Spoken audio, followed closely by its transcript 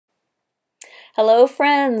Hello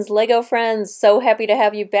friends, Lego friends, so happy to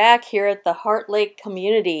have you back here at the Heartlake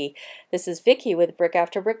community. This is Vicky with Brick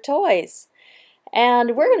After Brick Toys.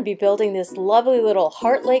 And we're going to be building this lovely little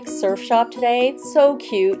Heartlake Surf Shop today. It's so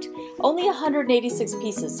cute. Only 186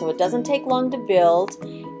 pieces, so it doesn't take long to build.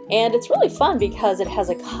 And it's really fun because it has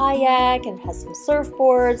a kayak and has some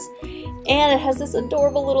surfboards and it has this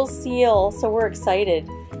adorable little seal, so we're excited.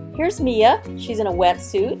 Here's Mia. She's in a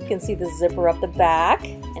wetsuit. You can see the zipper up the back,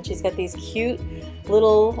 and she's got these cute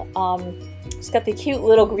little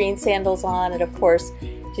green sandals on, and of course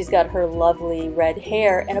she's got her lovely red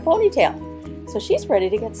hair and a ponytail. So she's ready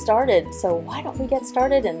to get started. So why don't we get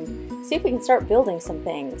started and see if we can start building some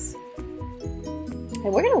things.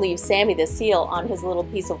 And we're going to leave Sammy the seal on his little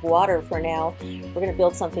piece of water for now. We're going to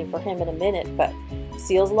build something for him in a minute, but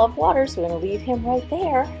seals love water, so we're going to leave him right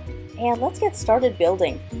there. And let's get started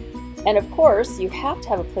building. And of course, you have to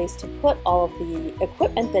have a place to put all of the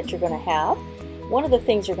equipment that you're going to have. One of the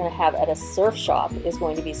things you're going to have at a surf shop is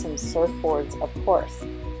going to be some surfboards, of course.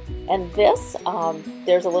 And this,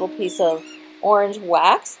 there's a little piece of orange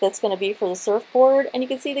wax that's going to be for the surfboard. And you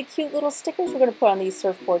can see the cute little stickers we're going to put on these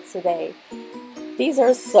surfboards today. These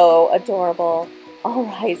are so adorable. All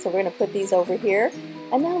right, so we're going to put these over here.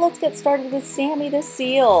 And now let's get started with Sammy the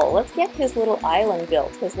seal. Let's get his little island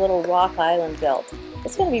built, his little rock island built.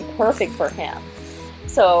 It's going to be perfect for him.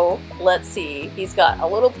 So let's see, he's got a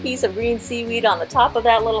little piece of green seaweed on the top of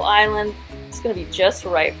that little island. It's going to be just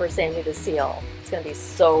right for Sammy the seal. It's going to be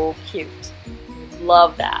so cute.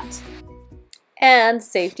 Love that. And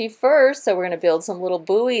safety first, so we're going to build some little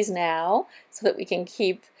buoys now so that we can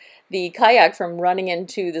keep the kayak from running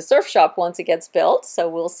into the surf shop once it gets built. So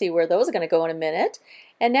we'll see where those are going to go in a minute.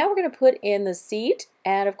 And now we're going to put in the seat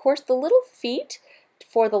and of course the little feet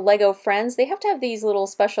for the Lego friends. They have to have these little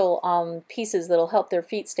special pieces that'll help their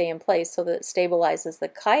feet stay in place so that it stabilizes the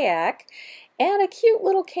kayak. And a cute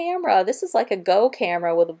little camera. This is like a Go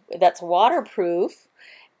camera that's waterproof.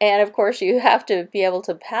 And of course you have to be able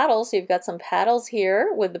to paddle, so you've got some paddles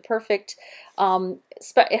here with the perfect,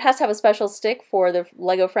 it has to have a special stick for the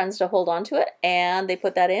Lego friends to hold on to it, and they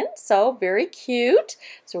put that in, so very cute.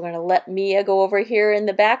 So we're going to let Mia go over here in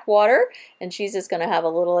the backwater, and she's just going to have a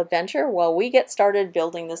little adventure while we get started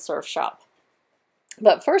building the surf shop.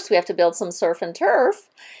 But first we have to build some surf and turf.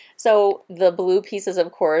 So the blue pieces,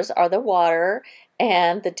 of course, are the water,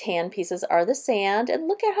 and the tan pieces are the sand. And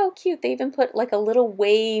look at how cute. They even put like a little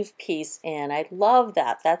wave piece in. I love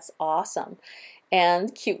that. That's awesome.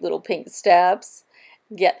 And cute little pink steps.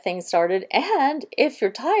 Get things started. And if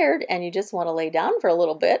you're tired and you just want to lay down for a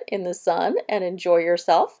little bit in the sun and enjoy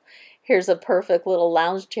yourself, here's a perfect little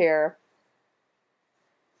lounge chair.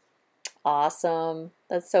 Awesome.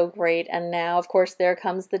 That's so great. And now, of course, there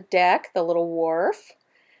comes the deck, the little wharf.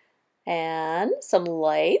 And some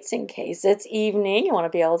lights in case it's evening. You want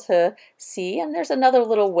to be able to see. And there's another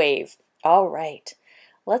little wave. All right,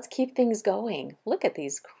 let's keep things going. Look at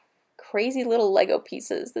these crazy little Lego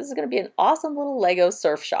pieces. This is going to be an awesome little Lego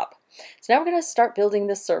surf shop. So now we're going to start building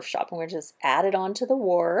the surf shop. And we're just add it onto the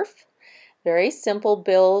wharf. Very simple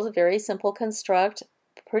build, very simple construct.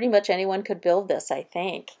 Pretty much anyone could build this, I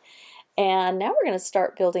think. And now we're going to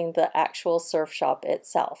start building the actual surf shop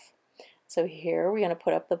itself. So here we're going to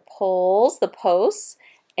put up the poles, the posts,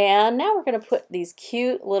 and now we're going to put these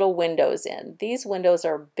cute little windows in. These windows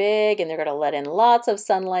are big and they're going to let in lots of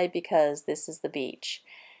sunlight because this is the beach.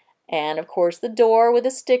 And of course the door with a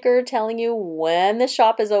sticker telling you when the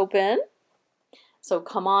shop is open. So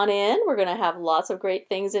come on in. We're going to have lots of great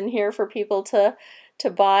things in here for people to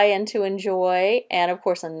buy and to enjoy. And of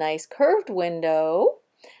course a nice curved window.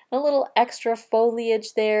 A little extra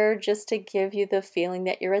foliage there just to give you the feeling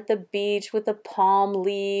that you're at the beach with the palm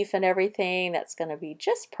leaf and everything. That's going to be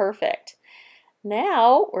just perfect.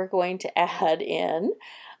 Now we're going to add in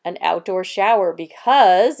an outdoor shower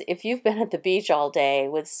because if you've been at the beach all day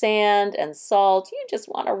with sand and salt, you just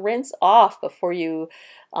want to rinse off before you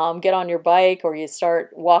get on your bike or you start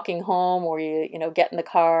walking home or you get in the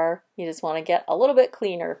car. You just want to get a little bit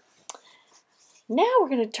cleaner. Now we're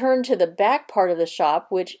going to turn to the back part of the shop,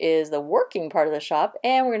 which is the working part of the shop,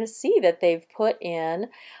 and we're going to see that they've put in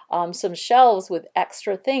some shelves with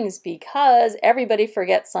extra things because everybody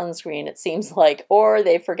forgets sunscreen, it seems like, or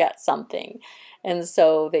they forget something. And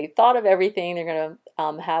so they thought of everything. They're going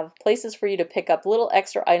to have places for you to pick up little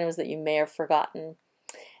extra items that you may have forgotten.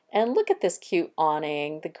 And look at this cute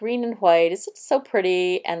awning. The green and white is just so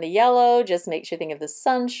pretty, and the yellow just makes you think of the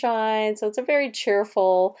sunshine. So it's a very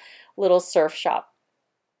cheerful little surf shop.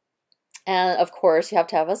 And of course, you have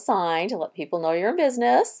to have a sign to let people know you're in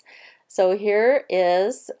business. So here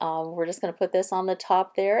is, we're just going to put this on the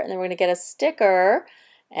top there, and then we're going to get a sticker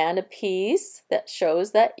and a piece that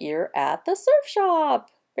shows that you're at the surf shop.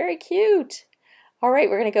 Very cute. All right,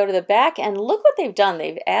 we're going to go to the back and look what they've done.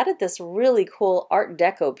 They've added this really cool Art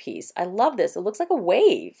Deco piece. I love this. It looks like a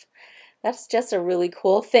wave. That's just a really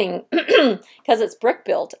cool thing because it's brick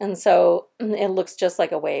built, and so it looks just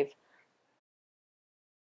like a wave.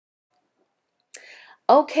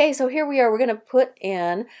 Okay, so here we are. We're going to put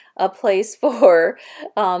in a place for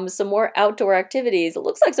some more outdoor activities. It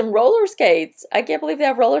looks like some roller skates. I can't believe they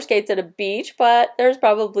have roller skates at a beach, but there's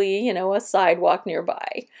probably, you know, a sidewalk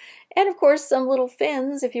nearby. And of course, some little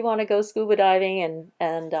fins if you want to go scuba diving,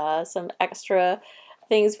 and some extra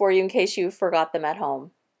things for you in case you forgot them at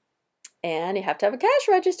home. And you have to have a cash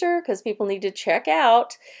register because people need to check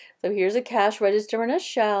out. So here's a cash register and a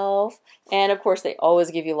shelf. And of course, they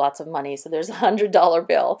always give you lots of money. So there's a $100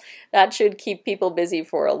 bill. That should keep people busy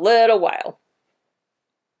for a little while.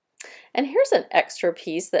 And here's an extra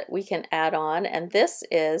piece that we can add on. And this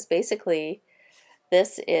is basically,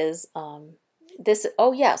 this is the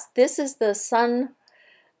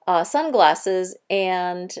sunglasses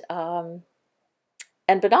and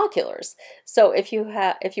binoculars. So if you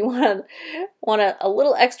want a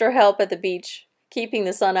little extra help at the beach, keeping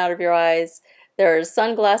the sun out of your eyes, there's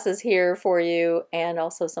sunglasses here for you, and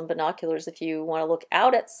also some binoculars if you want to look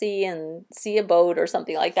out at sea and see a boat or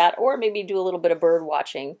something like that, or maybe do a little bit of bird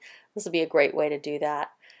watching. This will be a great way to do that.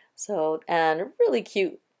 So, and really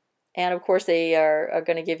cute. And of course they are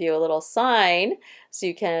going to give you a little sign, so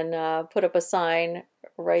you can put up a sign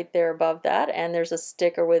right there above that, and there's a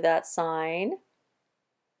sticker with that sign.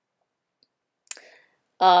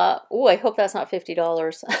 Oh, I hope that's not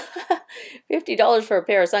 $50. $50 for a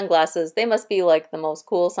pair of sunglasses. They must be like the most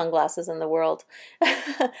cool sunglasses in the world.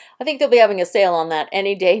 I think they'll be having a sale on that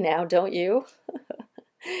any day now, don't you?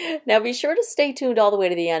 Now be sure to stay tuned all the way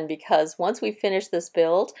to the end, because once we finish this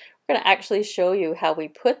build, we're going to actually show you how we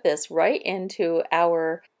put this right into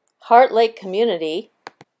our Heart Lake community.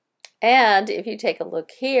 And if you take a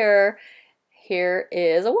look here, here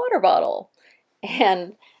is a water bottle.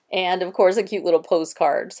 And of course, a cute little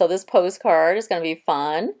postcard. So this postcard is going to be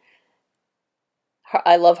fun.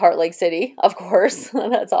 I love Heart Lake City, of course.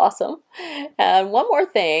 That's awesome. And one more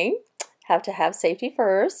thing, have to have safety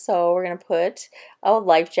first. So we're going to put a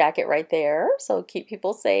life jacket right there, so keep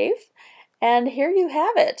people safe. And here you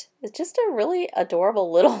have it. It's just a really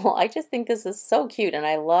adorable little, I just think this is so cute, and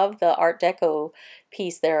I love the Art Deco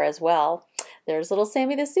piece there as well. There's little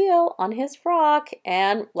Sammy the Seal on his frock,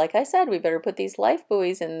 and like I said, we better put these life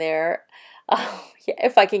buoys in there. Yeah,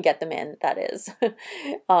 if I can get them in, that is.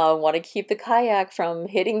 Want to keep the kayak from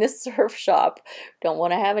hitting the surf shop. Don't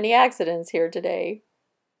want to have any accidents here today.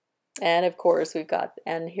 And of course we've got,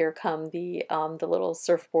 and here come the little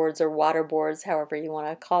surfboards or water boards, however you want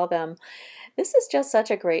to call them. This is just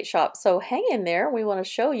such a great shop. So hang in there. We want to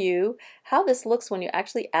show you how this looks when you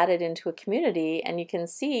actually add it into a community, and you can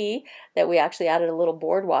see that we actually added a little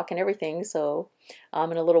boardwalk and everything, so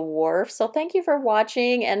and a little wharf. So thank you for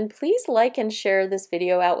watching, and please like and share this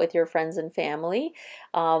video out with your friends and family.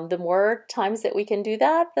 The more times that we can do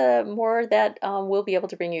that, the more that we'll be able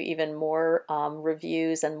to bring you even more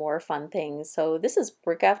reviews and more fun things. So this is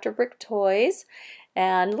Brick After Brick Toys.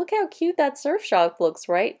 And look how cute that surf shop looks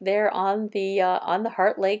right there on the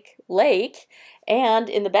Heart Lake Lake. And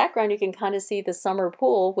in the background you can kind of see the summer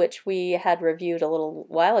pool, which we had reviewed a little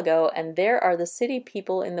while ago, and there are the city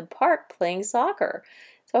people in the park playing soccer.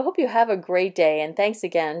 So I hope you have a great day, and thanks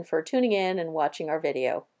again for tuning in and watching our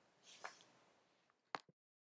video.